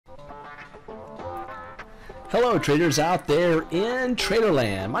Hello traders out there in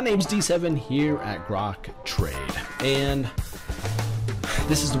Traderland. My name's D7 here at Grok Trade, and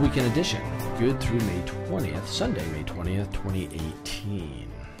this is the weekend edition, good through May 20th, Sunday, May 20th,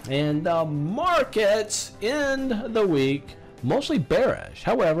 2018. And the markets in the week, mostly bearish.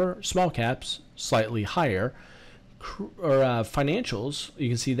 However, small caps slightly higher, financials, you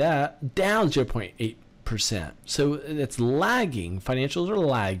can see that, down 0.8%. So it's lagging. Financials are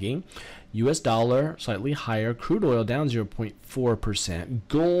lagging. US dollar slightly higher, crude oil down 0.4%,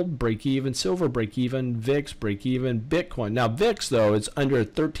 gold break even, silver break even, VIX break even, Bitcoin. Now VIX though is under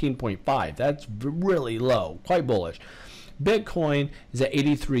 13.5. That's really low, quite bullish. Bitcoin is at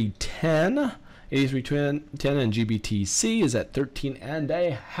 83.10. 83.10, and GBTC is at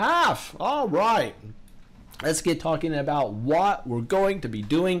 13.5. All right, let's get talking about what we're going to be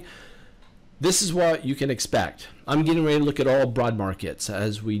doing. This is what you can expect. I'm getting ready to look at all broad markets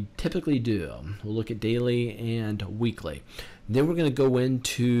as we typically do. We'll look at daily and weekly. Then we're going to go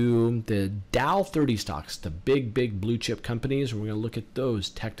into the Dow 30 stocks, the big blue chip companies. We're going to look at those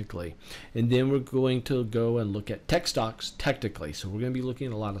technically. And then we're going to go and look at tech stocks technically. So we're going to be looking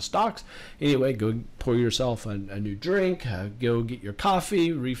at a lot of stocks. Anyway, go pour yourself a new drink, go get your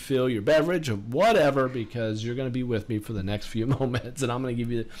coffee, refill your beverage, or whatever, because you're going to be with me for the next few moments. And I'm going to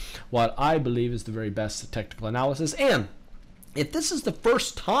give you what I believe is the very best technical analysis. And if this is the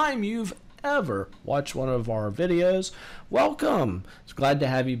first time you've ever watch one of our videos, welcome. It's glad to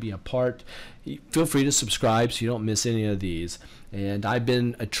have you be a part. Feel free to subscribe so you don't miss any of these. And I've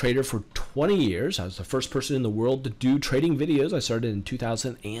been a trader for 20 years. I was the first person in the world to do trading videos. I started in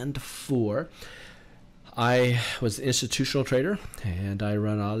 2004. I was an institutional trader, and I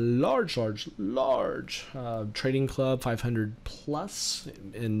run a large trading club, 500 plus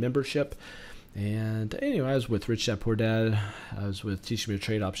in membership. And anyway, I was with Rich Dad Poor Dad. I was with Teaching Me to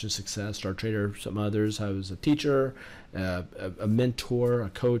Trade, Option Success, Star Trader, some others. I was a teacher, a mentor, a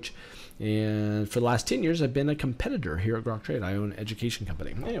coach. And for the last 10 years, I've been a competitor here at Grok Trade. I own an education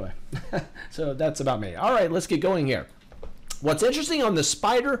company. Anyway, so that's about me. All right, let's get going here. What's interesting on the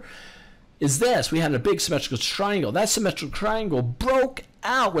spider is this. We had a big symmetrical triangle. That symmetrical triangle broke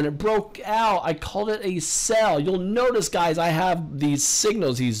out. When it broke out, I called it a sell. You'll notice, guys, I have these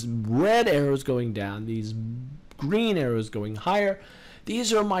signals, these red arrows going down, these green arrows going higher.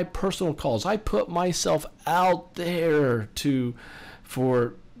 These are my personal calls. I put myself out there to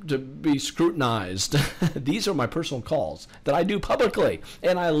be scrutinized. These are my personal calls that I do publicly,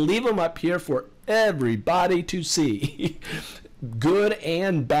 and I leave them up here for everybody to see. Good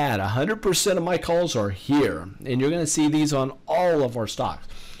and bad. 100% of my calls are here, and you're going to see these on all of our stocks.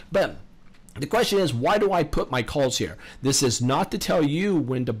 But the question is, why do I put my calls here? This is not to tell you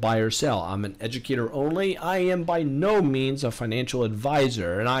when to buy or sell. I'm an educator only. I am by no means a financial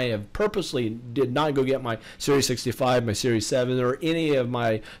advisor, and I have purposely did not go get my Series 65, my Series 7, or any of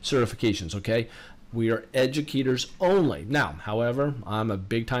my certifications, okay? We are educators only. Now, however, I'm a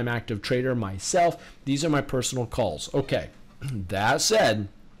big-time active trader myself. These are my personal calls. Okay. That said,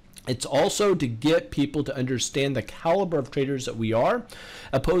 it's also to get people to understand the caliber of traders that we are,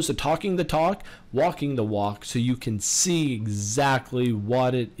 opposed to talking the talk, walking the walk, so you can see exactly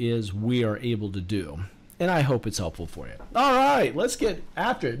what it is we are able to do. And I hope it's helpful for you. All right, let's get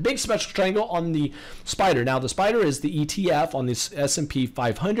after it. Big symmetrical triangle on the spider. Now, the spider is the ETF on this S&P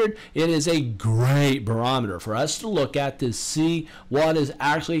 500. It is a great barometer for us to look at to see what is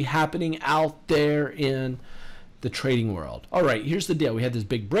actually happening out there in the trading world. All right, here's the deal. We had this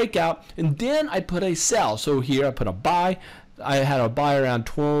big breakout, and then I put a sell. So here I put a buy. I had a buy around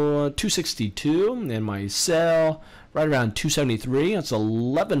 262, and my sell right around 273. That's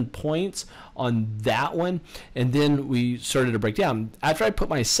 11 points on that one. And then we started to break down. After I put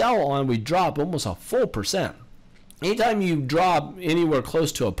my sell on, we dropped almost a full percent. Anytime you drop anywhere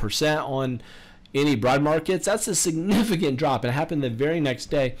close to 1% on any broad markets, that's a significant drop. It happened the very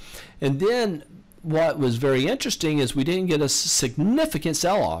next day. And then what was very interesting is we didn't get a significant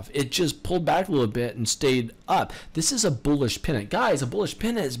sell-off. It just pulled back a little bit and stayed up. This is a bullish pennant. Guys, a bullish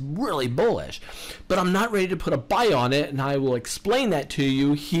pennant is really bullish. But I'm not ready to put a buy on it, and I will explain that to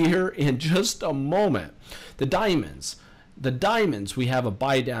you here in just a moment. The diamonds. The diamonds, we have a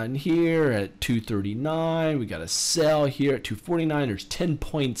buy down here at 239. We got a sell here at 249. There's 10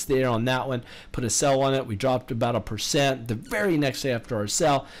 points there on that one. Put a sell on it. We dropped about 1% the very next day after our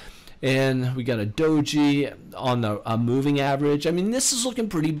sell. And we got a doji on the moving average. I mean, this is looking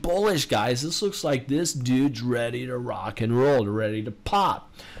pretty bullish, guys. This looks like this dude's ready to rock and roll, ready to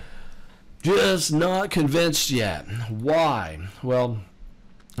pop. Just not convinced yet. Why? Well,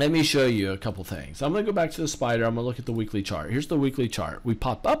 let me show you a couple things. I'm going to go back to the spider. I'm going to look at the weekly chart. Here's the weekly chart. We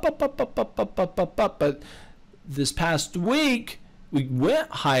pop up, but this past week, we went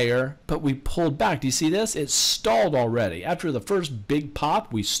higher, but we pulled back. Do you see this? It stalled already. After the first big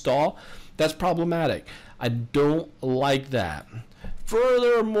pop, we stall. That's problematic. I don't like that.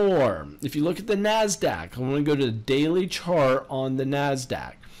 Furthermore, if you look at the NASDAQ, I'm going to go to the daily chart on the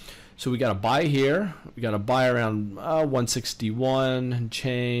NASDAQ. So we got a buy here. We got a buy around 161 and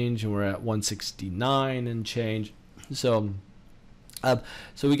change, and we're at 169 and change. So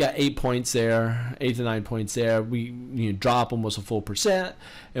we got 8 points there, 8 to 9 points there. We drop almost a full percent,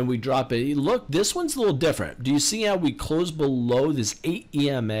 and we drop it. Look, this one's a little different. Do you see how we close below this 8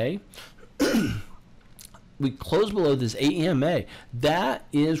 EMA? We close below this 8 EMA. That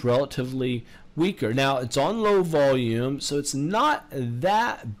is relatively weaker. Now, it's on low volume, so it's not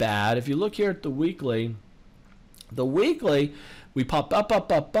that bad. If you look here at the weekly, we pop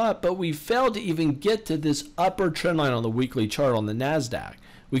up, but we failed to even get to this upper trend line on the weekly chart on the NASDAQ.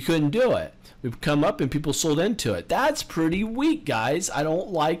 We couldn't do it. We've come up and people sold into it. That's pretty weak, guys. I don't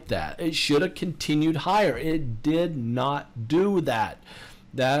like that. It should have continued higher. It did not do that.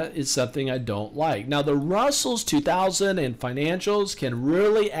 That is something I don't like. Now, the Russell's 2000 and financials can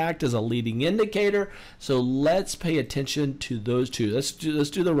really act as a leading indicator, so let's pay attention to those two. Let's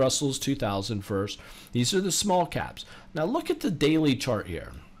do the Russell's 2000 first. These are the small caps. Now, look at the daily chart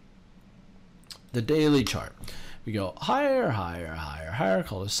here. The daily chart. We go higher, higher, higher, higher,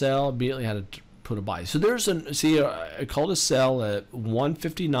 call a sell, immediately had to put a buy. So there's I called a sell at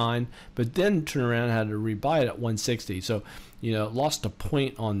 159, but then turn around and had to rebuy it at 160. So, lost a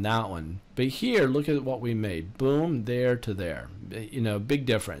point on that one. But here, look at what we made. Boom, there to there. Big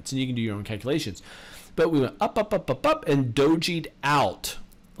difference. And you can do your own calculations. But we went up, up, up, up, up, and dojied out.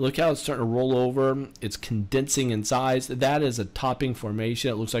 Look how it's starting to roll over. It's condensing in size. That is a topping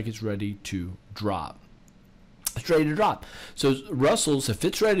formation. It looks like it's ready to drop. It's ready to drop. So Russell's, if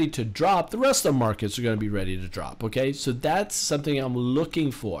it's ready to drop, the rest of the markets are going to be ready to drop. Okay, so that's something I'm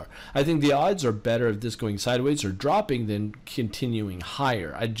looking for. I think the odds are better of this going sideways or dropping than continuing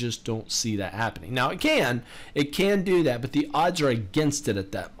higher. I just don't see that happening. Now it can do that, but the odds are against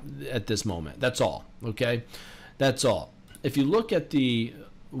it at this moment. That's all. Okay, that's all. If you look at the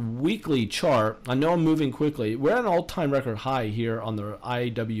weekly chart, I know I'm moving quickly. We're at an all-time record high here on the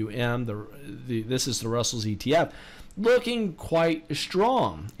IWM. This is the Russell's ETF, looking quite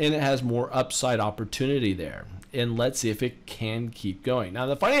strong, and it has more upside opportunity there. And let's see if it can keep going. Now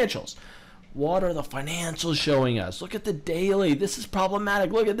the financials. What are the financials showing us? Look at the daily. This is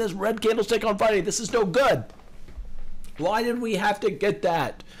problematic. Look at this red candlestick on Friday. This is no good. Why did we have to get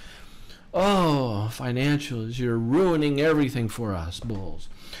that? Oh, financials, you're ruining everything for us, bulls.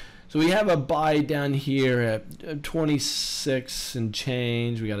 So we have a buy down here at 26 and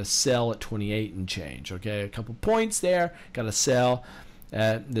change. We got a sell at 28 and change. Okay, a couple points there. Got a sell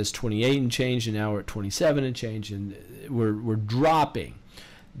at this 28 and change, and now we're at 27 and change, and we're dropping.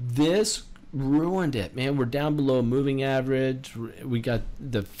 This ruined it, man. We're down below moving average. We got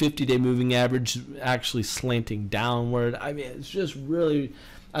the 50-day moving average actually slanting downward. I mean, it's just really,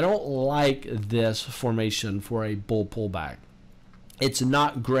 I don't like this formation for a bull pullback. It's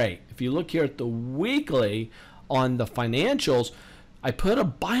not great. If you look here at the weekly on the financials, I put a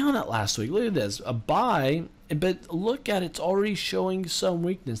buy on it last week. Look at this, a buy, but look at it's already showing some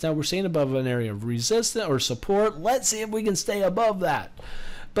weakness. Now we're staying above an area of resistance or support. Let's see if we can stay above that.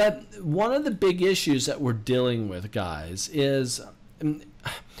 But one of the big issues that we're dealing with, guys, is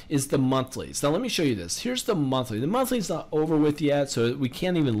the monthlies. Now let me show you this. Here's the monthly. The monthly's not over with yet, so we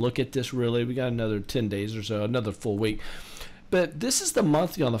can't even look at this really. We got another 10 days or so, another full week. But this is the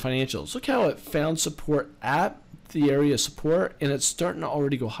monthly on the financials. Look how it found support at the area of support, and it's starting to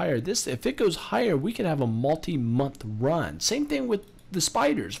already go higher. This, if it goes higher, we could have a multi-month run. Same thing with the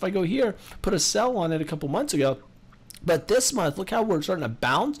spiders. If I go here, put a sell on it a couple months ago, but this month, look how we're starting to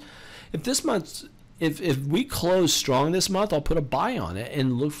bounce. If this month, if we close strong this month, I'll put a buy on it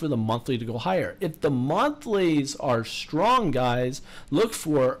and look for the monthly to go higher. If the monthlies are strong, guys, look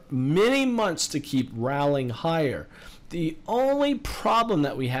for many months to keep rallying higher. The only problem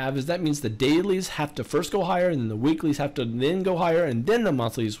that we have is that means the dailies have to first go higher, and then the weeklies have to then go higher, and then the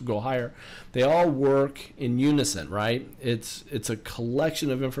monthlies will go higher. They all work in unison, right? It's a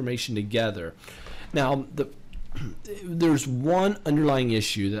collection of information together. Now, there's one underlying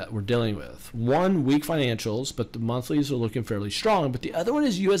issue that we're dealing with. One, weak financials, but the monthlies are looking fairly strong. But the other one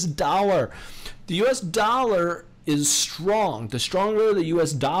is U.S. dollar. The U.S. dollar is strong. The stronger the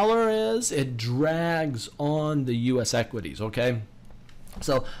US dollar is, it drags on the US equities, okay?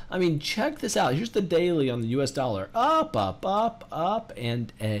 So, I mean, check this out. Here's the daily on the US dollar. Up, up, up, up,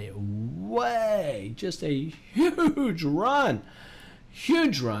 and away. Just a huge run.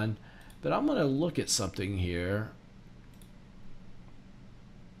 Huge run. But I'm going to look at something here.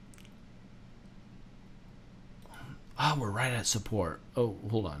 Oh, we're right at support. Oh,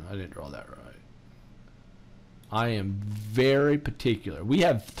 hold on. I didn't draw that right. I am very particular. We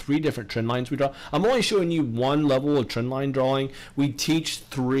have 3 different trend lines we draw. I'm only showing you 1 level of trend line drawing. We teach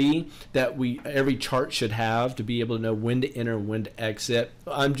 3 that every chart should have to be able to know when to enter and when to exit.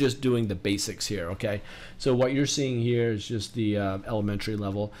 I'm just doing the basics here, okay? So what you're seeing here is just the elementary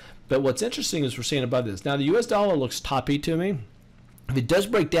level. But what's interesting is we're seeing above this. Now the US dollar looks toppy to me. If it does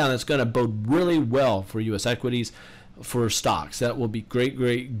break down, it's going to bode really well for US equities, for stocks. That will be great,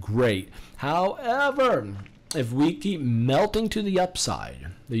 great, great. However, if we keep melting to the upside,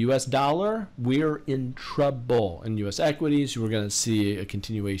 the US dollar, we're in trouble. In US equities, we're going to see a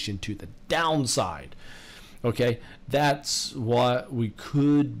continuation to the downside. Okay, that's what we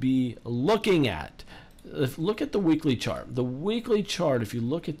could be looking at. Look at the weekly chart. The weekly chart, if you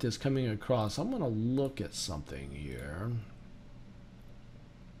look at this coming across, I'm going to look at something here.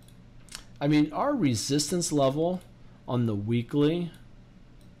 I mean, our resistance level on the weekly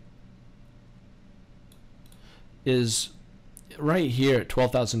is right here at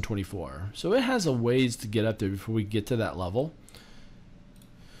 12,024. So it has a ways to get up there before we get to that level.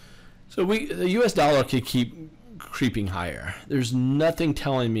 So the US dollar could keep creeping higher. There's nothing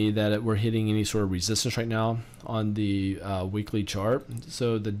telling me that we're hitting any sort of resistance right now on the weekly chart.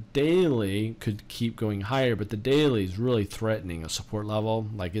 So the daily could keep going higher, but the daily is really threatening a support level.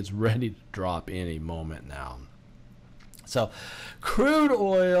 Like it's ready to drop any moment now. So crude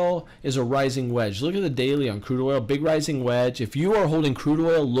oil is a rising wedge. Look at the daily on crude oil, big rising wedge. If you are holding crude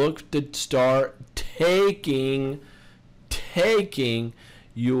oil, look to start taking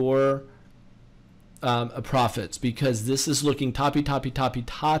your profits, because this is looking toppy.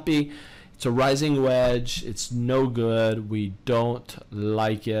 It's a rising wedge. It's no good. We don't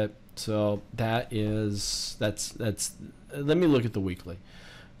like it. So that's let me look at the weekly.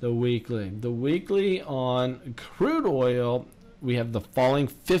 The weekly on crude oil, we have the falling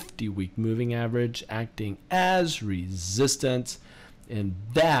 50-week moving average acting as resistance, and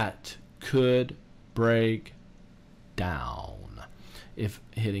that could break down if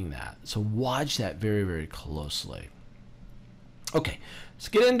hitting that. So watch that very, very closely. Okay, let's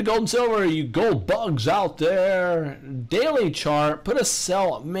get into gold and silver. You gold bugs out there. Daily chart, put a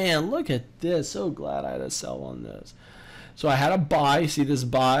sell. Man, look at this. So glad I had a sell on this. So I had a buy, see this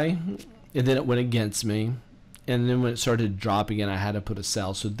buy, and then it went against me. And then when it started dropping, and I had to put a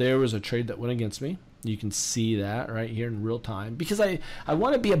sell. So there was a trade that went against me. You can see that right here in real time, because I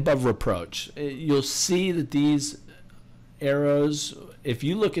want to be above reproach. You'll see that these arrows, if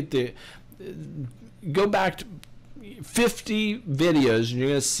you look at go back to 50 videos, and you're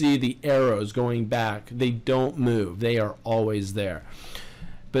going to see the arrows going back. They don't move. They are always there.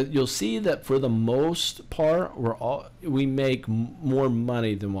 But you'll see that for the most part, we make more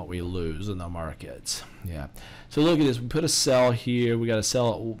money than what we lose in the markets. Yeah. So look at this. We put a sell here. We got to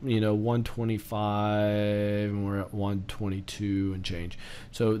sell at 125, and we're at 122 and change.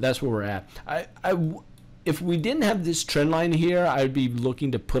 So that's where we're at. If we didn't have this trend line here, I'd be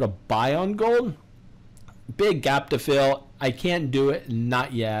looking to put a buy on gold. Big gap to fill. I can't do it.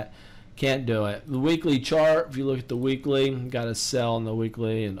 Not yet. Can't do it. The weekly chart, if you look at the weekly, got to sell on the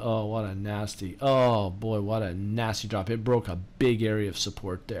weekly, and oh, what a nasty, oh boy, what a nasty drop. It broke a big area of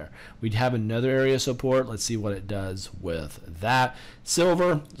support there. We'd have another area of support. Let's see what it does with that.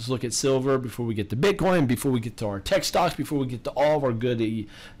 Silver, let's look at silver before we get to Bitcoin, before we get to our tech stocks, before we get to all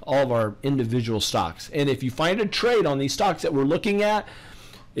of our individual stocks. And if you find a trade on these stocks that we're looking at,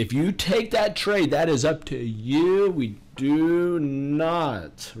 if you take that trade, that is up to you. We do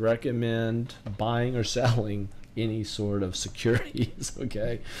not recommend buying or selling any sort of securities,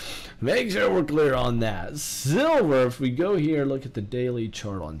 okay? Make sure we're clear on that. Silver, if we go here, look at the daily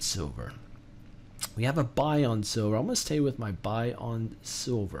chart on silver. We have a buy on silver. I'm going to stay with my buy on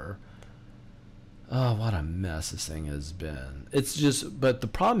silver. Oh, what a mess this thing has been. It's just, but the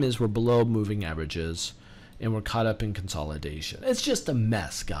problem is we're below moving averages, and we're caught up in consolidation. It's just a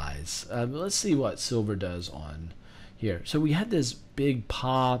mess, guys. Let's see what silver does on here. So we had this big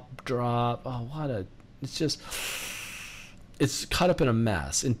pop drop. Oh, it's caught up in a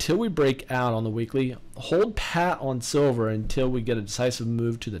mess. Until we break out on the weekly, hold pat on silver until we get a decisive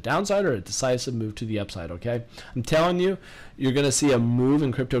move to the downside or a decisive move to the upside, okay? I'm telling you, you're going to see a move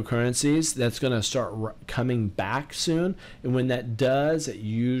in cryptocurrencies that's going to start coming back soon. And when that does, it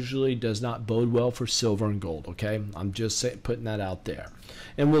usually does not bode well for silver and gold, okay? I'm just putting that out there.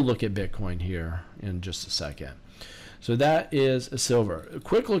 And we'll look at Bitcoin here in just a second. So that is a silver. A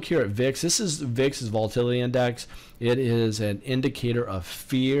quick look here at VIX. This is VIX's volatility index. It is an indicator of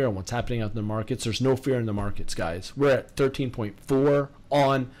fear and what's happening out in the markets. There's no fear in the markets, guys. We're at 13.4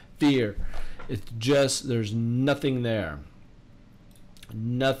 on fear. It's just, there's nothing there.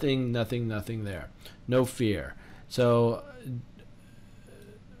 Nothing there. No fear. So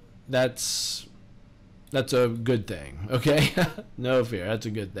that's a good thing, okay? No fear. That's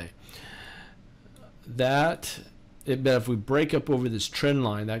a good thing. But if we break up over this trend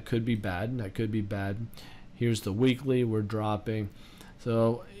line, that could be bad. That could be bad. Here's the weekly. We're dropping.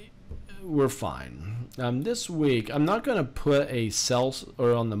 So we're fine. This week, I'm not going to put a sell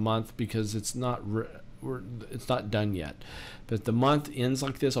or on the month because it's not done yet. But if the month ends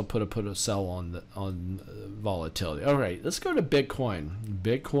like this, I'll put a sell on volatility. All right, let's go to Bitcoin.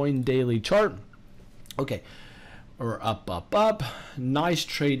 Bitcoin daily chart. Okay, we're up. Nice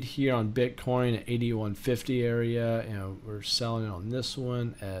trade here on Bitcoin at 81.50 area. You know, we're selling it on this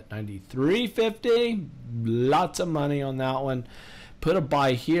one at 93.50. Lots of money on that one. Put a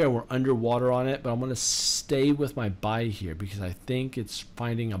buy here. We're underwater on it, but I'm going to stay with my buy here because I think it's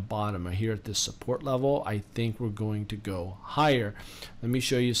finding a bottom here at this support level. I think we're going to go higher. Let me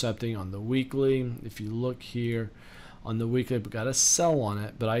show you something on the weekly. If you look here on the weekly, we've got a sell on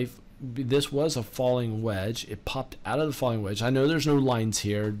it, but this was a falling wedge. It popped out of the falling wedge. I know there's no lines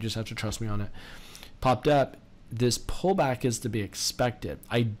here. You just have to trust me on it. Popped up. This pullback is to be expected.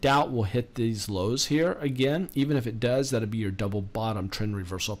 I doubt we'll hit these lows here again. Even if it does, that'll be your double bottom trend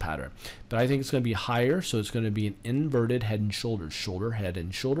reversal pattern. But I think it's going to be higher, so it's going to be an inverted head and shoulders. Shoulder, head,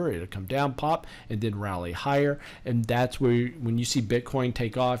 and shoulder. It'll come down, pop, and then rally higher. And that's where, when you see Bitcoin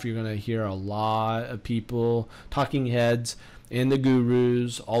take off, you're going to hear a lot of people, talking heads, and the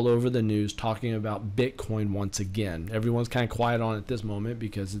gurus all over the news talking about Bitcoin once again. Everyone's kind of quiet on it at this moment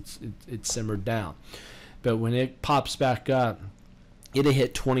because it's simmered down. But when it pops back up, it'll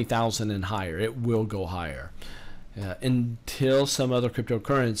hit 20,000 and higher. It will go higher until some other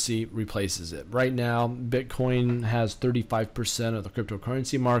cryptocurrency replaces it. Right now, Bitcoin has 35% of the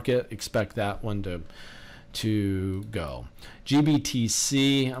cryptocurrency market. Expect that one to go.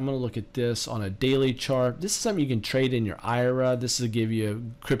 GBTC, I'm going to look at this on a daily chart. This is something you can trade in your IRA. This will give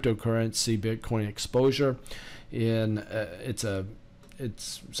you cryptocurrency Bitcoin exposure. It's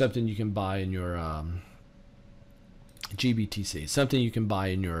something you can buy in your GBTC, something you can buy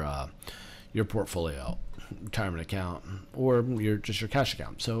in your portfolio, retirement account, or just your cash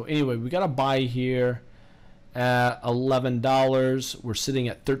account. So anyway, we got a buy here at $11. We're sitting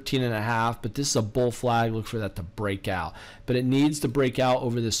at 13.5, but this is a bull flag. Look for that to break out, but it needs to break out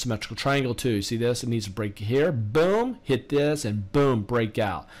over this symmetrical triangle too. See this? It needs to break here, boom, hit this, and boom, break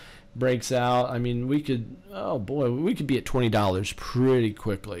out. Breaks out. I mean, we could, oh boy, we could be at $20 pretty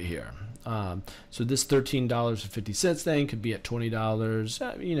quickly here. So this $13.50 thing could be at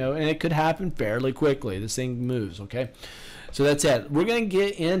 $20, you know, and it could happen fairly quickly. This thing moves, okay? So that's it. We're going to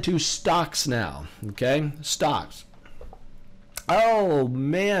get into stocks now, okay? Stocks. Oh,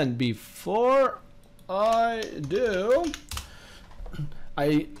 man, before I do,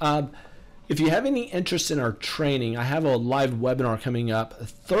 if you have any interest in our training, I have a live webinar coming up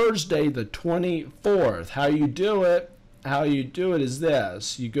Thursday the 24th. How you do it is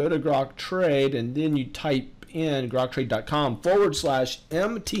this. You go to Grok Trade and then you type in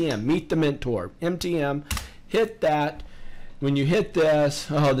groktrade.com/MTM, meet the mentor, MTM. Hit that. When you hit this,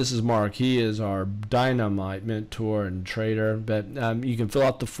 oh, this is Mark. He is our dynamite mentor and trader. But you can fill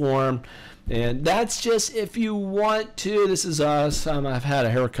out the form. And that's just if you want to. This is us. I've had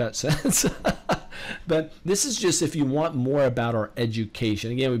a haircut since. But this is just if you want more about our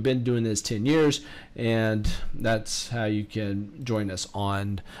education. Again, we've been doing this 10 years, and that's how you can join us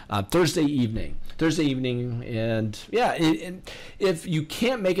on Thursday evening. And yeah, if you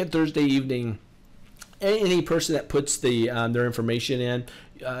can't make it Thursday evening, any person that puts their information in,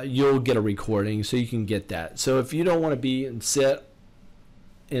 you'll get a recording, so you can get that. So if you don't want to be and sit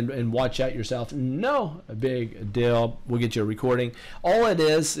and watch out yourself, no a big deal. We'll get you a recording. All it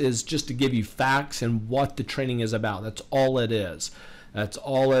is just to give you facts and what the training is about. That's all it is. That's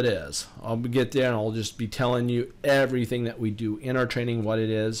all it is. I'll get there and I'll just be telling you everything that we do in our training, what it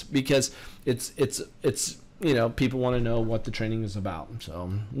is, because it's you know, people want to know what the training is about.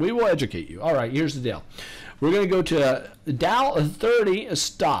 So we will educate you. All right, here's the deal. We're going to go to Dow 30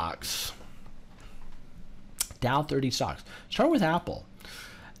 stocks. Dow 30 stocks. Start with Apple.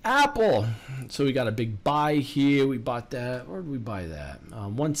 Apple. So we got a big buy here. We bought that. Where did we buy that?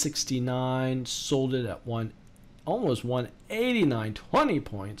 169. Sold it at almost 189. 20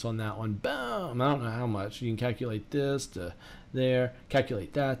 points on that one. Boom. I don't know how much. You can calculate this to there.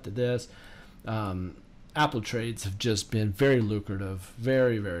 Calculate that to this. Apple trades have just been very lucrative,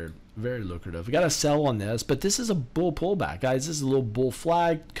 very, very, very lucrative. We got to sell on this, but this is a bull pullback, guys. This is a little bull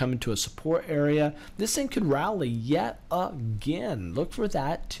flag coming to a support area. This thing could rally yet again. Look for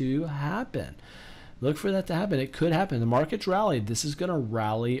that to happen. Look for that to happen. It could happen. The market's rallied. This is going to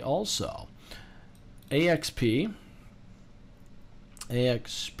rally also. AXP.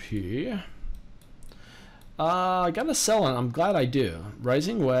 I got to sell it. I'm glad I do.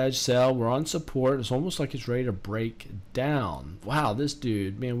 Rising wedge, sell. We're on support. It's almost like it's ready to break down. Wow, this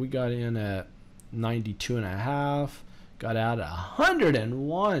dude, man, we got in at 92.5. Got out at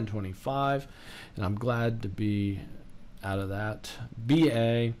 101.25. And I'm glad to be out of that.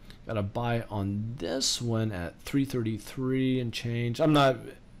 BA, got to buy on this one at 333 and change. I'm not,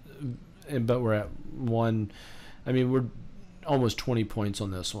 but we're at one. I mean, we're almost 20 points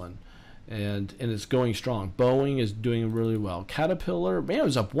on this one. And it's going strong. Boeing is doing really well. Caterpillar, man, it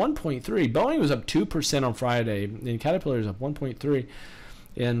was up 1.3. Boeing was up 2% on Friday, and Caterpillar is up 1.3.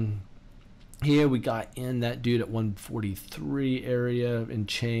 And here we got in that dude at 143 area and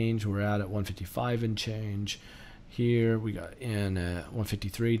change. We're out at 155 and change. Here we got in at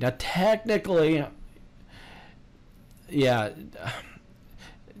 153. Now technically, yeah,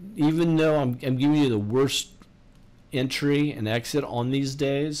 even though I'm giving you the worst entry and exit on these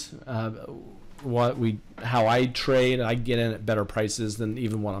days, how I trade, I get in at better prices than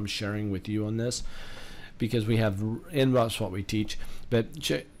even what I'm sharing with you on this, because we have, and that's what we teach. But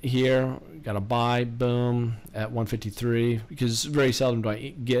here, got to buy, boom, at 153, because very seldom do I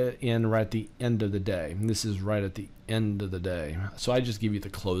get in right at the end of the day. And this is right at the end of the day. So I just give you the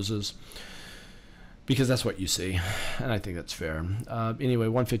closes, because that's what you see, and I think that's fair. Anyway,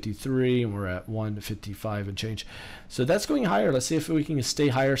 153, and we're at 155 and change. So that's going higher. Let's see if we can stay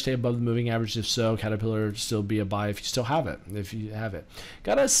higher, stay above the moving average. If so, Caterpillar still be a buy if you still have it. If you have it,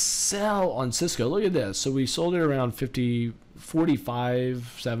 gotta sell on Cisco. Look at this. So we sold it around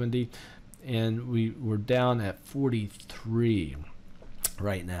 45, 70, and we're down at 43.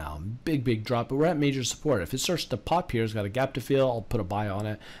 Right now, big drop, but we're at major support. If it starts to pop here, it's got a gap to fill, I'll put a buy on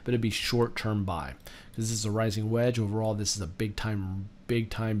it, but it'd be short-term buy, because this is a rising wedge. Overall, this is a big time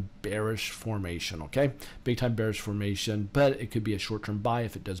bearish formation. Okay, big time bearish formation, but it could be a short-term buy.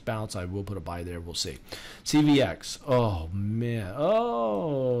 If it does bounce, I will put a buy there. We'll see. CVX, oh man,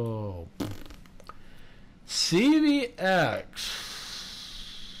 oh, CVX.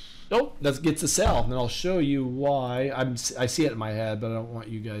 Nope, that gets a sell, and I'll show you why. I see it in my head, but I don't want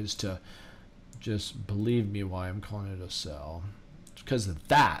you guys to just believe me why I'm calling it a sell. It's because of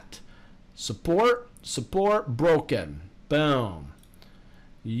that. Support, broken. Boom.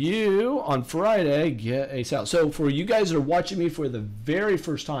 You, on Friday, get a sell. So for you guys that are watching me for the very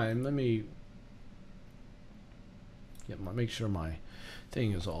first time, let me make sure my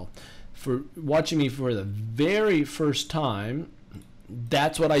thing is all. For watching me for the very first time,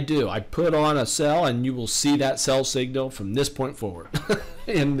 that's what I do. I put on a sell, and you will see that sell signal from this point forward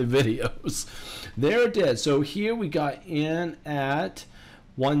in the videos. There it is. So here we got in at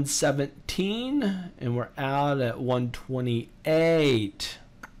 117, and we're out at 128.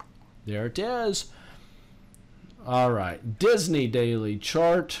 There it is. All right, Disney daily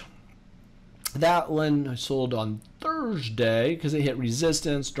chart. That one I sold on Thursday because it hit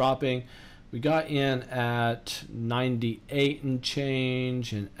resistance, dropping. We got in at 98 and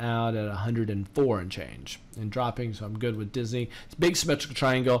change and out at 104 and change and dropping, so I'm good with Disney. It's a big symmetrical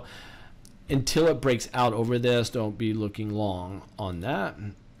triangle. Until it breaks out over this, don't be looking long on that.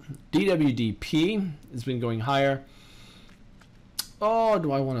 DWDP has been going higher. Oh,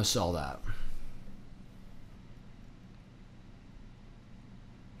 do I want to sell that?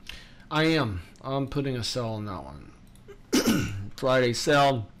 I am. I'm putting a sell on that one. Friday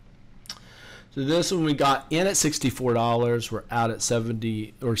sell. So this one we got in at $64. We're out at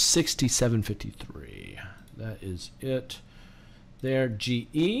 70 or 67.53. That is it. There,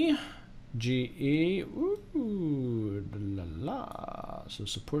 GE. Ooh, la la. So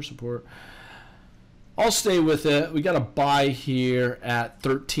support. I'll stay with it. We got a buy here at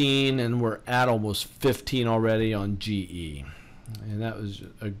 13, and we're at almost 15 already on GE. And that was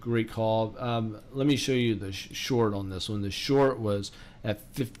a great call. Let me show you the short on this one. The short was at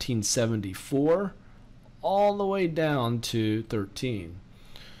 1574 all the way down to 13.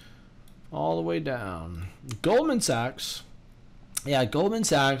 All the way down. Goldman Sachs. Yeah, Goldman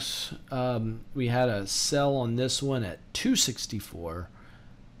Sachs, we had a sell on this one at 264.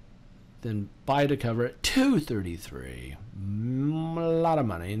 Then buy to cover at 233. A lot of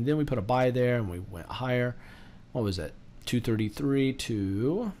money. And then we put a buy there, and we went higher. What was it? 233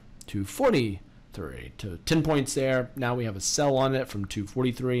 to 240. 3 to 10 points there. Now we have a sell on it from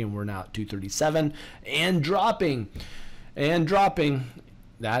 243, and we're now at 237 and dropping and dropping.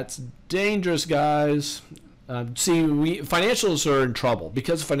 That's dangerous, guys. See, financials are in trouble.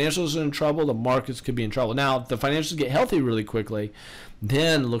 Because financials are in trouble, the markets could be in trouble. Now, if the financials get healthy really quickly,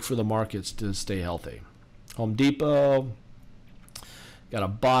 then look for the markets to stay healthy. Home Depot got a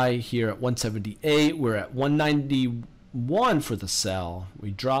buy here at 178. We're at 191 for the sell.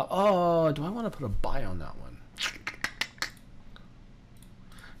 We drop. Oh, do I want to put a buy on that one?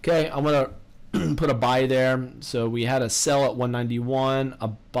 Okay, I'm going to put a buy there. So we had a sell at 191, a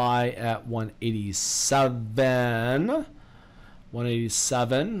buy at 187.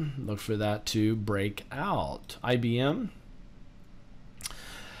 187. Look for that to break out. IBM.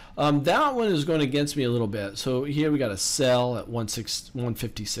 That one is going against me a little bit. So here we got a sell at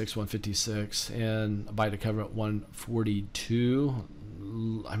 156, and a buy to cover at 142.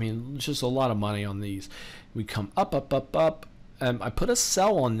 I mean, just a lot of money on these. We come up, up, up, up. I put a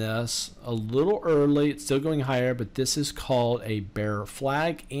sell on this a little early. It's still going higher, but this is called a bear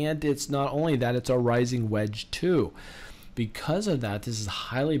flag, and it's not only that, it's a rising wedge too. Because of that, this is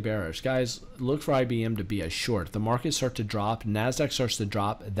highly bearish. Guys, look for IBM to be a short. If the market starts to drop, NASDAQ starts to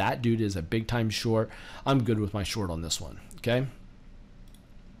drop, that dude is a big time short. I'm good with my short on this one, okay?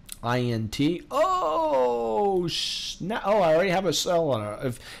 INT. Oh, I already have a sell on it.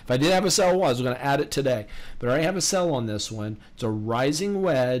 If I did have a sell on, I was going to add it today. But I already have a sell on this one. It's a rising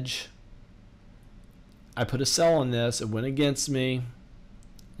wedge. I put a sell on this. It went against me.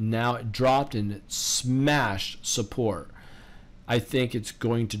 Now it dropped and it smashed support. I think it's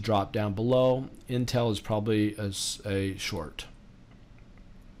going to drop down below. Intel is probably a short.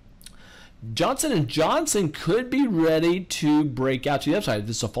 Johnson & Johnson could be ready to break out to the upside.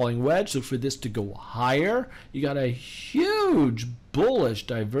 This is a falling wedge. Look for this to go higher. You got a huge bullish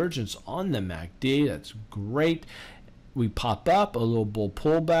divergence on the MACD. That's great. We pop up, a little bull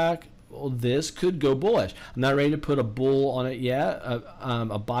pullback. Well, this could go bullish. I'm not ready to put a bull on it yet,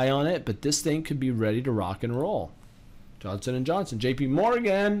 a buy on it, but this thing could be ready to rock and roll. Johnson & Johnson, JP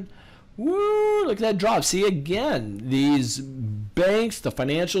Morgan. Woo, look at that drop. See, again, these banks, the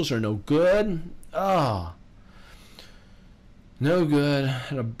financials are no good. Oh, no good.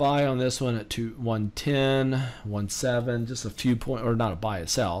 Had a buy on this one at 110, 17, just a few points, or not a buy, a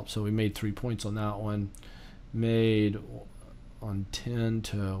sell. So we made 3 points on that one. Made on 10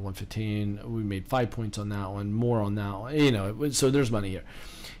 to 115. We made 5 points on that one, more on that one. You know, so there's money here.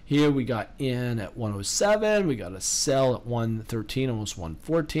 Here we got in at 107. We got a sell at 113, almost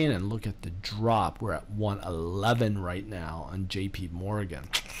 114. And look at the drop. We're at 111 right now on JP Morgan.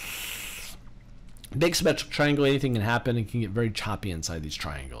 Big symmetric triangle. Anything can happen. It can get very choppy inside these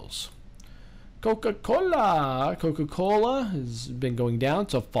triangles. Coca-Cola. Coca-Cola has been going down.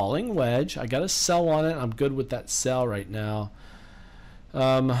 It's a falling wedge. I got a sell on it. I'm good with that sell right now.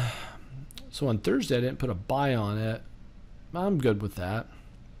 So on Thursday, I didn't put a buy on it. I'm good with that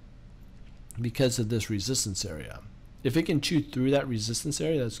because of this resistance area. If it can chew through that resistance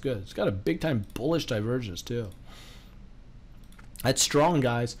area, that's good. It's got a big time bullish divergence too. That's strong,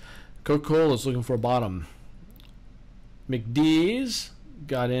 guys. Coca-Cola is looking for a bottom. McD's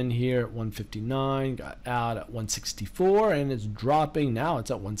got in here at 159, got out at 164, and it's dropping. Now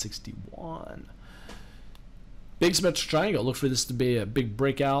it's at 161. Big symmetric triangle. Look for this to be a big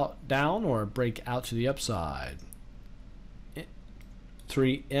breakout down or a breakout to the upside.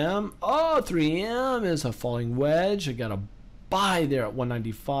 3M. Oh, 3M is a falling wedge. I got a buy there at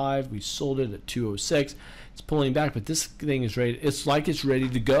 195. We sold it at 206. It's pulling back, but this thing is ready. It's like it's ready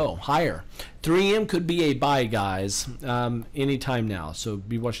to go higher. 3M could be a buy, guys, anytime now. So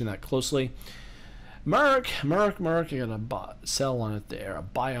be watching that closely. Merck. I got a sell on it there, a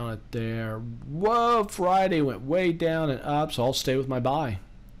buy on it there. Whoa, Friday went way down and up, so I'll stay with my buy.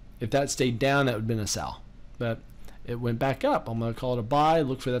 If that stayed down, that would have been a sell. But it went back up. I'm going to call it a buy.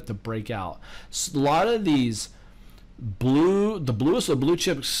 Look for that to break out. So a lot of these the bluest of blue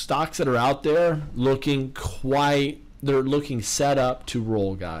chip stocks that are out there they're looking set up to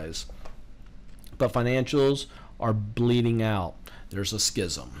roll, guys. But financials are bleeding out. There's a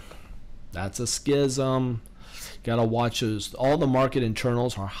schism. That's a schism. Got to watch those. All the market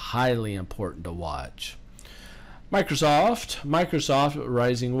internals are highly important to watch. Microsoft,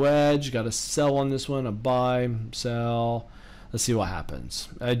 rising wedge. Got a sell on this one, a buy, sell. Let's see what happens.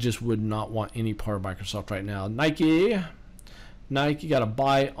 I just would not want any part of Microsoft right now. Nike got a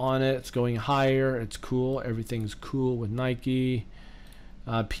buy on it. It's going higher. It's cool. Everything's cool with Nike.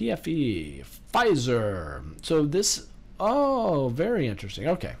 PFE, Pfizer. So this, oh, very interesting.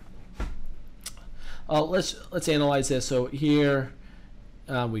 Okay. Let's analyze this. So here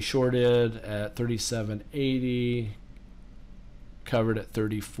We shorted at 37.80, covered at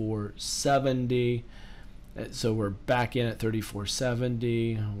 34.70. So we're back in at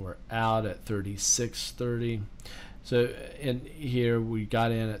 34.70. We're out at 36.30. So in here we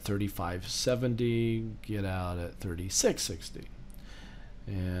got in at 35.70, get out at 36.60,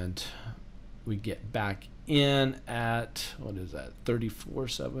 and we get back in at, what is that,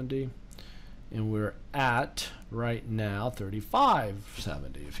 34.70, and we're at right now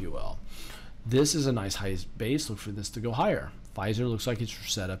 35.70, if you will. This is a nice high base. Look for this to go higher. Pfizer looks like it's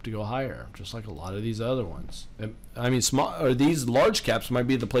set up to go higher, just like a lot of these other ones. I mean, small or these large caps might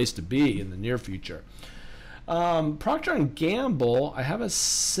be the place to be in the near future. Procter & Gamble, I have a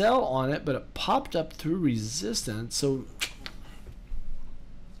sell on it, but it popped up through resistance. So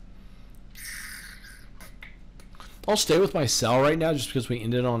I'll stay with my sell right now just because we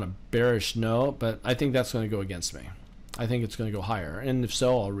ended on a bearish note, but I think that's going to go against me. I think it's going to go higher, and if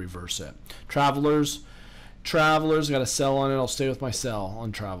so, I'll reverse it. Travelers, got a sell on it. I'll stay with my sell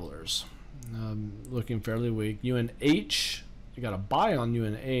on Travelers. Looking fairly weak. UNH, you got a buy on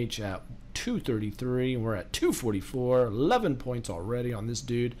UNH at 233, and we're at 244. 11 points already on this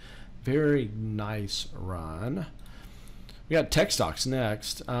dude. Very nice run. We got tech stocks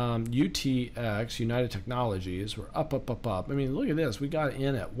next. UTX, United Technologies, we're up. I mean, look at this. We got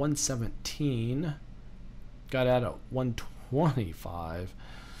in at 117, got out at 125.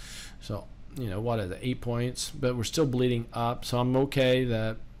 So, you know, what is it, 8 points? But we're still bleeding up, so I'm okay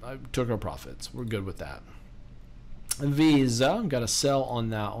that I took our profits. We're good with that. Visa, got a sell on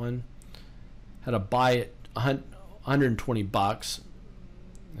that one. Had a buy at 120 bucks,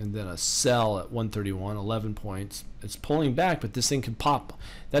 and then a sell at 131, 11 points. It's pulling back, but this thing could pop.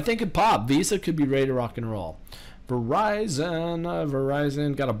 That thing could pop. Visa could be ready to rock and roll. Verizon,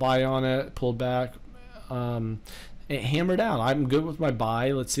 got a buy on it, pulled back. It hammered out. I'm good with my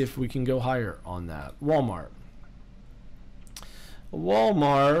buy. Let's see if we can go higher on that. Walmart.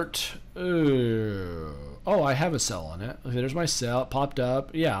 Oh, I have a sell on it. Okay, there's my sell. It popped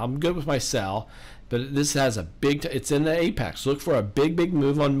up. Yeah, I'm good with my sell. But this has a big, it's in the apex. Look for a big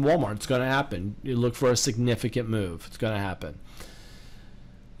move on Walmart. It's going to happen. You look for a significant move. It's going to happen.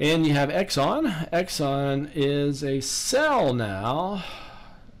 And you have Exxon. Exxon is a sell now.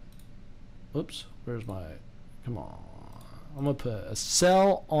 Oops, where's my, come on. I'm going to put a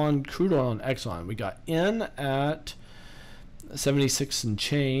sell on crude oil on Exxon. We got in at 76 and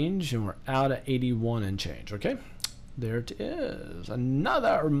change, and we're out at 81 and change. Okay, there it is.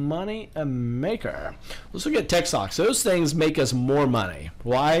 Another money maker. Let's look at tech stocks. Those things make us more money.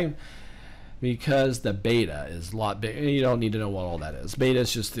 Why? Because the beta is a lot bigger. You don't need to know what all that is. Beta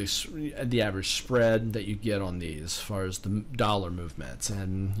is just the average spread that you get on these as far as the dollar movements.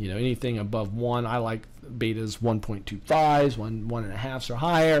 And, you know, anything above 1, I like betas 1.25s, 1.5s or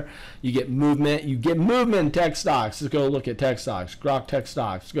higher. You get movement. You get movement in tech stocks. Let's go look at tech stocks. Grok tech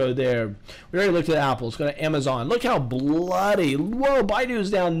stocks. Go there. We already looked at Apple. Let's go to Amazon. Look how bloody. Whoa, Baidu's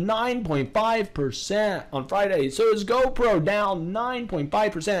down 9.5% on Friday. So is GoPro down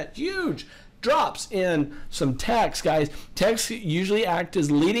 9.5%. Huge drops in some techs, guys. Techs usually act as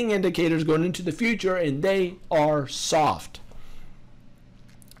leading indicators going into the future, and they are soft.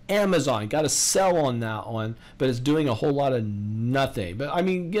 Amazon, got a sell on that one, but it's doing a whole lot of nothing. But I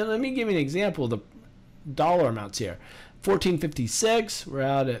mean, let me give you an example of the dollar amounts here. 1456, we're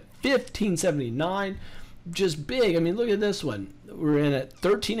out at 1579, just big. I mean, look at this one. We're in at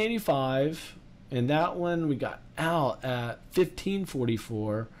 1385, and that one we got out at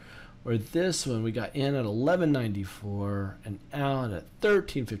 1544. Or this one we got in at 1194 and out at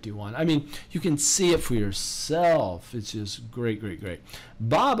 1351. I mean, you can see it for yourself. It's just great.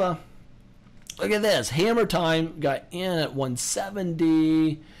 Baba, look at this. Hammer time, got in at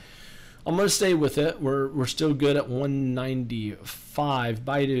 170. I'm going to stay with it. We're still good at 195.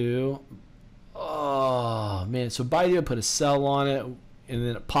 Baidu. Oh, man. So Baidu put a sell on it, and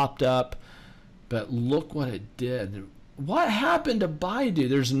then it popped up. But look what it did. What happened to Baidu?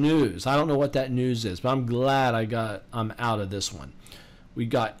 There's news. I don't know what that news is, but I'm glad I'm out of this one. We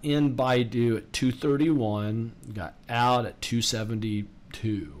got in Baidu at 231, got out at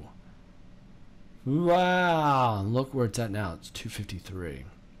 272. Wow, look where it's at now. It's 253.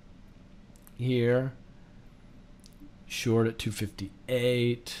 Here, short at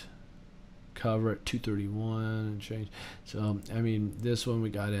 258, cover at 231 and change. So, I mean, this one we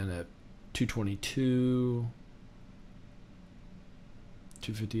got in at 222.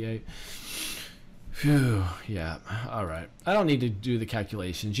 258. Phew, yeah, all right. I don't need to do the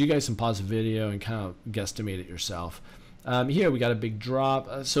calculations. You guys can pause the video and kind of guesstimate it yourself. Here we got a big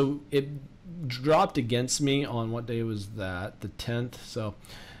drop. So it dropped against me on what day was that? The 10th. So,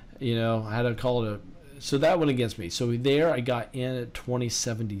 you know, I had to call it a. So that went against me. So there I got in at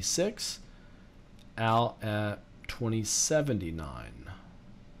 2076, out at 2079.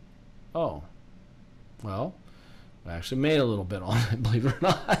 Oh, well, I actually made a little bit on it, believe it or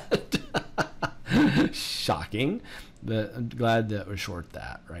not. Shocking, but I'm glad that we're short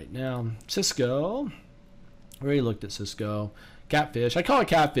that right now. Cisco, we already looked at Cisco. Catfish, I call it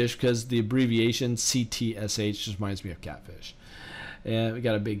catfish because the abbreviation CTSH just reminds me of catfish. And we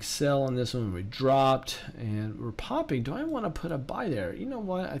got a big sell on this one. We dropped and we're popping. Do I want to put a buy there? You know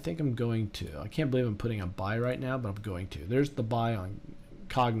what? I think I'm going to. I can't believe I'm putting a buy right now, but I'm going to. There's the buy on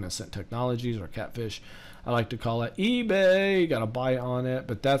Cognizant Technologies, or catfish, I like to call it. eBay, got a buy on it,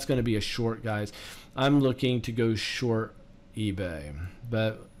 but that's going to be a short, guys. I'm looking to go short eBay,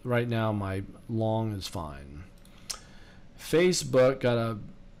 but right now my long is fine. Facebook got a,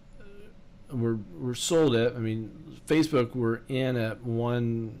 we're sold it. I mean, Facebook, we're in at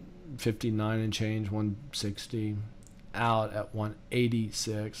 159 and change, 160, out at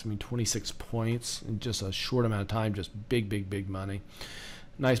 186. I mean, 26 points in just a short amount of time. Just big money.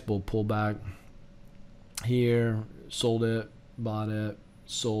 Nice bull pullback here. Sold it, bought it,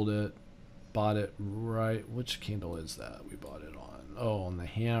 sold it, bought it. Right, which candle is that we bought it on? Oh, on the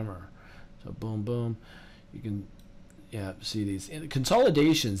hammer. So boom, boom. You can, yeah, see these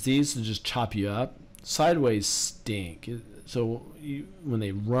consolidations. These will just chop you up. Sideways stink. So when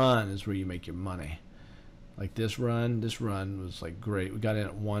they run is where you make your money. Like this run was like great. We got in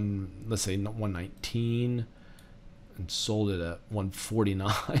at let's say 119, and sold it at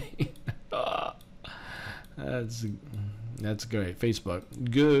 149. That's great. Facebook,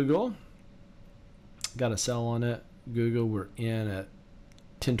 Google, got a sell on it. Google, we're in at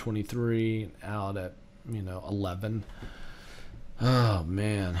 1023, out at 11. Oh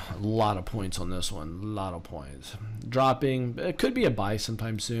man, a lot of points on this one. A lot of points. Dropping. It could be a buy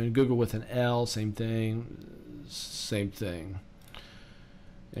sometime soon. Google with an L, same thing. Same thing.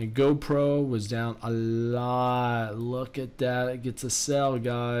 And GoPro was down a lot. Look at that. It gets a sell,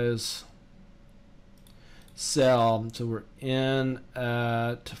 guys. Sell. So we're in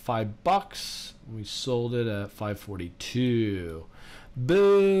at $5. We sold it at 542.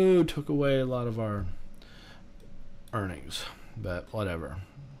 Boo! Took away a lot of our earnings. But whatever.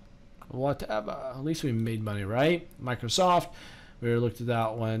 At least we made money, right? Microsoft. We looked at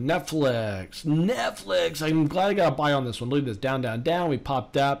that one. Netflix. I'm glad I got a buy on this one. Look at this. Down. We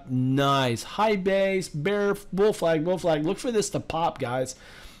popped up. Nice. High base. Bear. Bull flag. Look for this to pop, guys.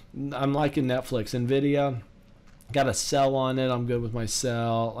 I'm liking Netflix. Nvidia. Got a sell on it. I'm good with my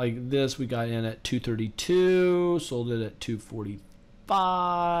sell. Like this, we got in at 232. Sold it at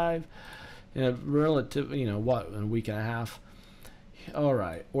 245. In a relative, in a week and a half. All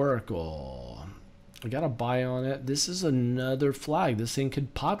right, Oracle. I got a buy on it. This is another flag. This thing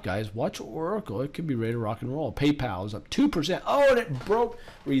could pop, guys. Watch Oracle. It could be ready to rock and roll. PayPal is up 2%. Oh, and it broke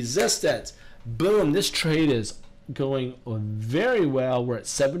resistance. Boom. This trade is going very well. We're at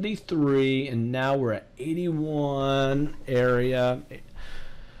 73, and now we're at 81 area.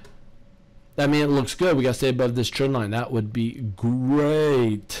 I mean, it looks good. We got to stay above this trend line. That would be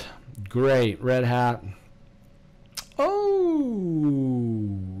great. Great. Red Hat.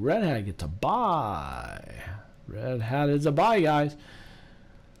 Oh, Red Hat gets a buy. Red Hat is a buy, guys.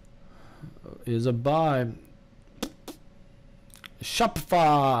 Is a buy.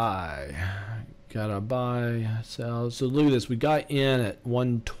 Shopify. Got a buy, sell. So look at this. We got in at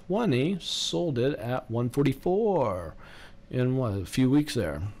 120, sold it at 144 in what, a few weeks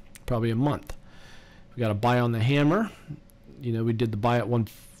there, probably a month. We got a buy on the hammer. We did the buy at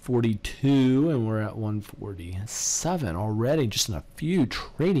 142, and we're at 147 already, just in a few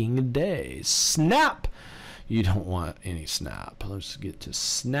trading days. Snap. You don't want any Snap. Let's get to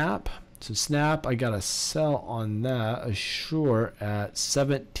Snap. So Snap, I got a sell on that, a short at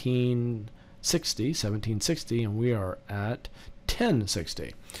 1760, and we are at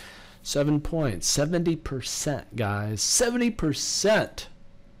 1060. 7 points, 70%, guys, 70%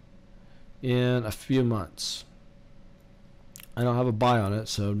 in a few months. I don't have a buy on it,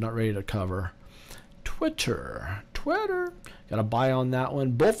 so I'm not ready to cover. Twitter, got a buy on that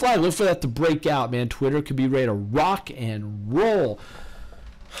one. Bull flag, look for that to break out, man. Twitter could be ready to rock and roll.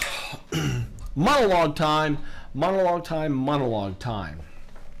 Monologue time.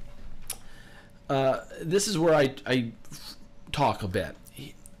 This is where I talk a bit.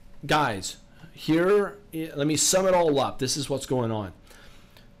 Guys, here, let me sum it all up. This is what's going on.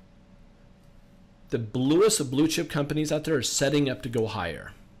 The bluest of blue chip companies out there are setting up to go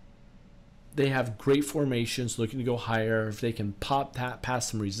higher. they have great formations looking to go higher. If they can pop that past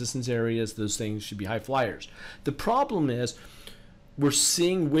some resistance areas, those things should be high flyers. The problem is we're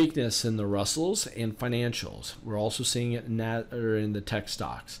seeing weakness in the Russells and financials. We're also seeing it in the tech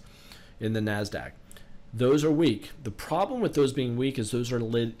stocks, in the NASDAQ. Those are weak. The problem with those being weak is those are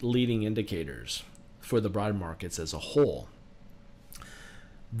leading indicators for the broad markets as a whole.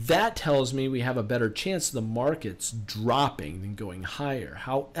 That tells me we have a better chance of the markets dropping than going higher.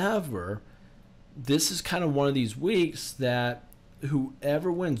 However, this is kind of one of these weeks that whoever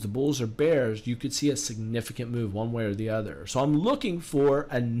wins, the bulls or bears, you could see a significant move one way or the other. So I'm looking for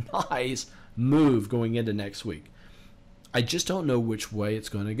a nice move going into next week. I just don't know which way it's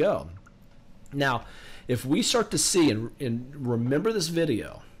going to go. Now, if we start to see, and remember this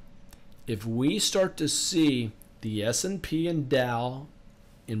video, if we start to see the S&P and Dow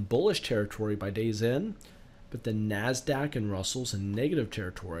in bullish territory by day's end, but the NASDAQ and Russell's in negative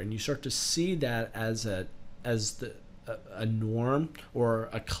territory, and you start to see that as a norm or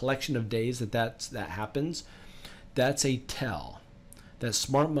a collection of days that happens, that's a tell that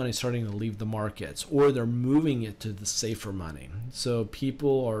smart money is starting to leave the markets, or they're moving it to the safer money. So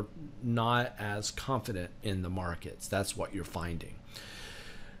people are not as confident in the markets. That's what you're finding.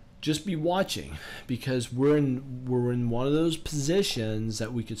 Just be watching, because we're in one of those positions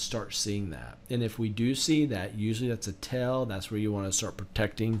that we could start seeing that. And if we do see that, usually that's a tell. That's where you want to start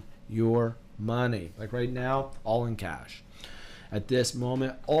protecting your money. Like right now, all in cash. At this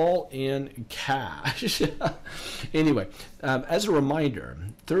moment, all in cash. Anyway, as a reminder,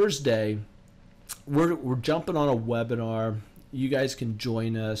 Thursday, we're jumping on a webinar. You guys can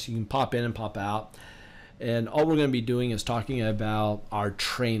join us. You can pop in and pop out. And all we're going to be doing is talking about our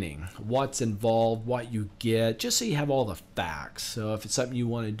training, what's involved, what you get, just so you have all the facts. So if it's something you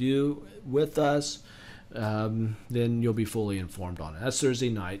want to do with us, then you'll be fully informed on it. That's Thursday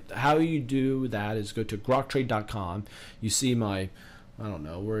night. How you do that is go to groktrade.com. You see my, I don't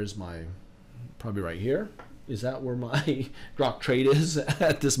know, where is my, probably right here. Is that where my Grok trade is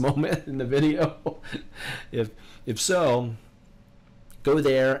at this moment in the video? If so, go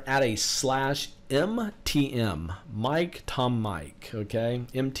there, add a /MTM, Mike, Tom, Mike, okay?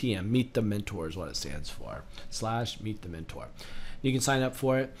 MTM, Meet the Mentor is what it stands for, /Meet the Mentor. You can sign up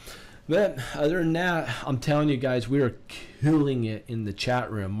for it. But other than that, I'm telling you guys, we are killing it in the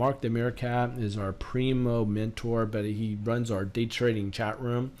chat room. Mark the Meerkat is our primo mentor, but he runs our day trading chat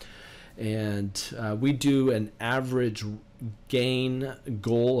room. And we do an average gain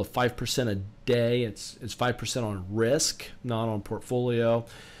goal of 5% a day. It's 5% on risk, not on portfolio.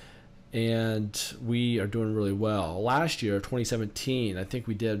 And we are doing really well. Last year, 2017, I think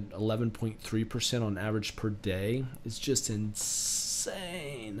we did 11.3% on average per day. It's just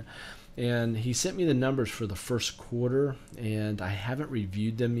insane. And he sent me the numbers for the first quarter, and I haven't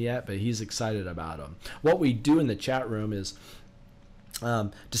reviewed them yet, but he's excited about them. What we do in the chat room is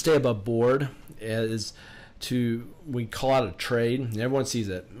to stay above board is we call out a trade, and everyone sees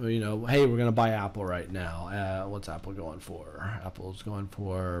it. You know, hey, we're going to buy Apple right now. What's Apple going for? Apple's going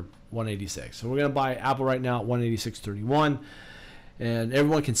for 186. So we're going to buy Apple right now at 186.31, and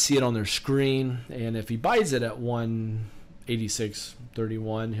everyone can see it on their screen. And if he buys it at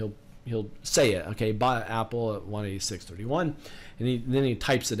 186.31, he'll say it. Okay, buy Apple at 186.31, and then he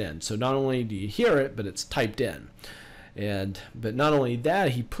types it in. So not only do you hear it, but it's typed in. But not only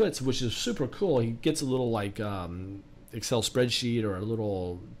that, he puts, which is super cool, he gets a little like Excel spreadsheet or a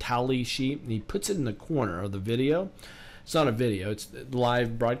little tally sheet, and he puts it in the corner of the video. It's not a video, it's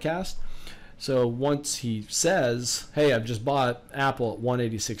live broadcast. So once he says, hey, I've just bought Apple at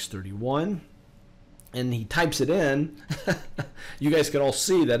 186.31, and he types it in, you guys can all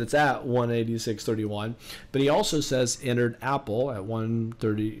see that it's at 186.31. But he also says entered Apple at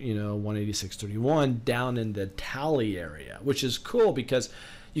 186.31 down in the tally area, which is cool because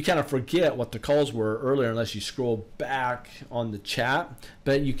you kind of forget what the calls were earlier unless you scroll back on the chat.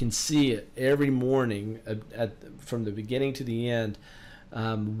 But you can see it every morning from the beginning to the end,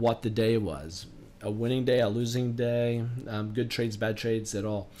 what the day was. A winning day, a losing day, good trades, bad trades at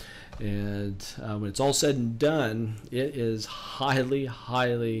all. And when it's all said and done, it is highly,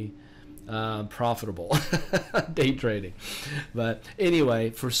 highly profitable day trading. But anyway,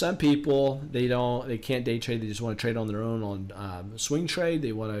 for some people, they can't day trade. They just want to trade on their own on swing trade.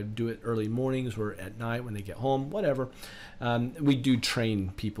 They want to do it early mornings or at night when they get home, whatever. We do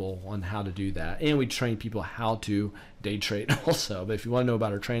train people on how to do that, and we train people how to day trade also. But if you want to know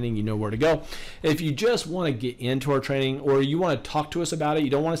about our training, you know where to go. If you just want to get into our training, or you want to talk to us about it,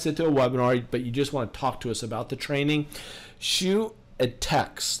 you don't want to sit to a webinar, but you just want to talk to us about the training, shoot a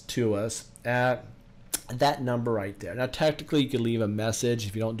text to us at that number right there. Now, technically, you can leave a message.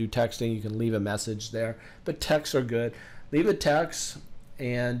 If you don't do texting, you can leave a message there. But texts are good. Leave a text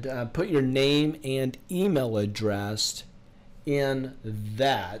and put your name and email address in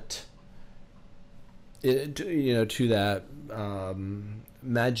that, to that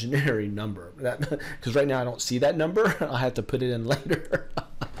imaginary number. Because right now I don't see that number. I'll have to put it in later.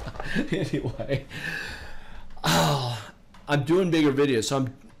 Anyway, I'm doing bigger videos, so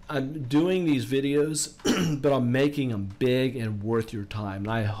I'm doing these videos, but I'm making them big and worth your time.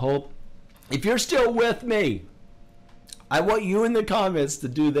 And I hope, if you're still with me, I want you in the comments to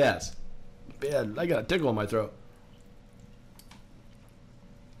do this. Man, I got a tickle in my throat.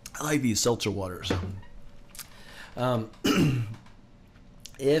 I like these seltzer waters.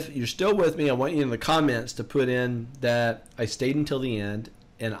 If you're still with me, I want you in the comments to put in that I stayed until the end,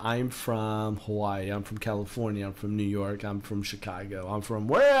 and I'm from Hawaii, I'm from California, I'm from New York, I'm from Chicago, I'm from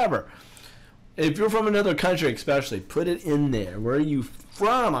wherever. If you're from another country especially, put it in there. Where are you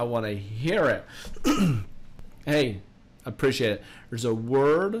from? I want to hear it. Hey, I appreciate it. There's a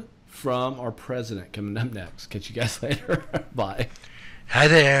word from our president coming up next. Catch you guys later. Bye. Hi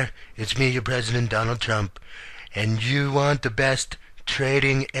there, it's me, your President Donald Trump, and you want the best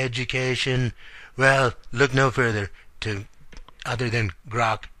trading education? Well, look no further other than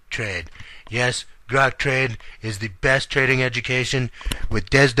Grok Trade. Yes, Grok Trade is the best trading education with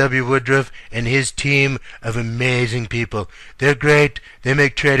Des W. Woodruff and his team of amazing people. They're great. They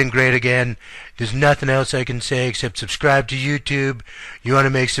make trading great again. There's nothing else I can say except subscribe to YouTube. You want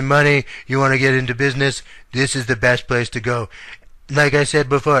to make some money? You want to get into business? This is the best place to go. Like I said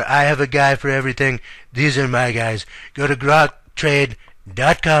before, I have a guy for everything. These are my guys. Go to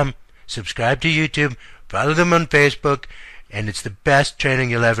groktrade.com, subscribe to YouTube, follow them on Facebook, and it's the best training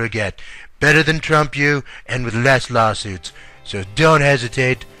you'll ever get. Better than Trump you, and with less lawsuits. So don't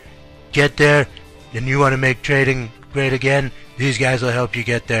hesitate. Get there, and you want to make trading great again, these guys will help you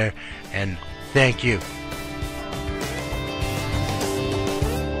get there. And thank you.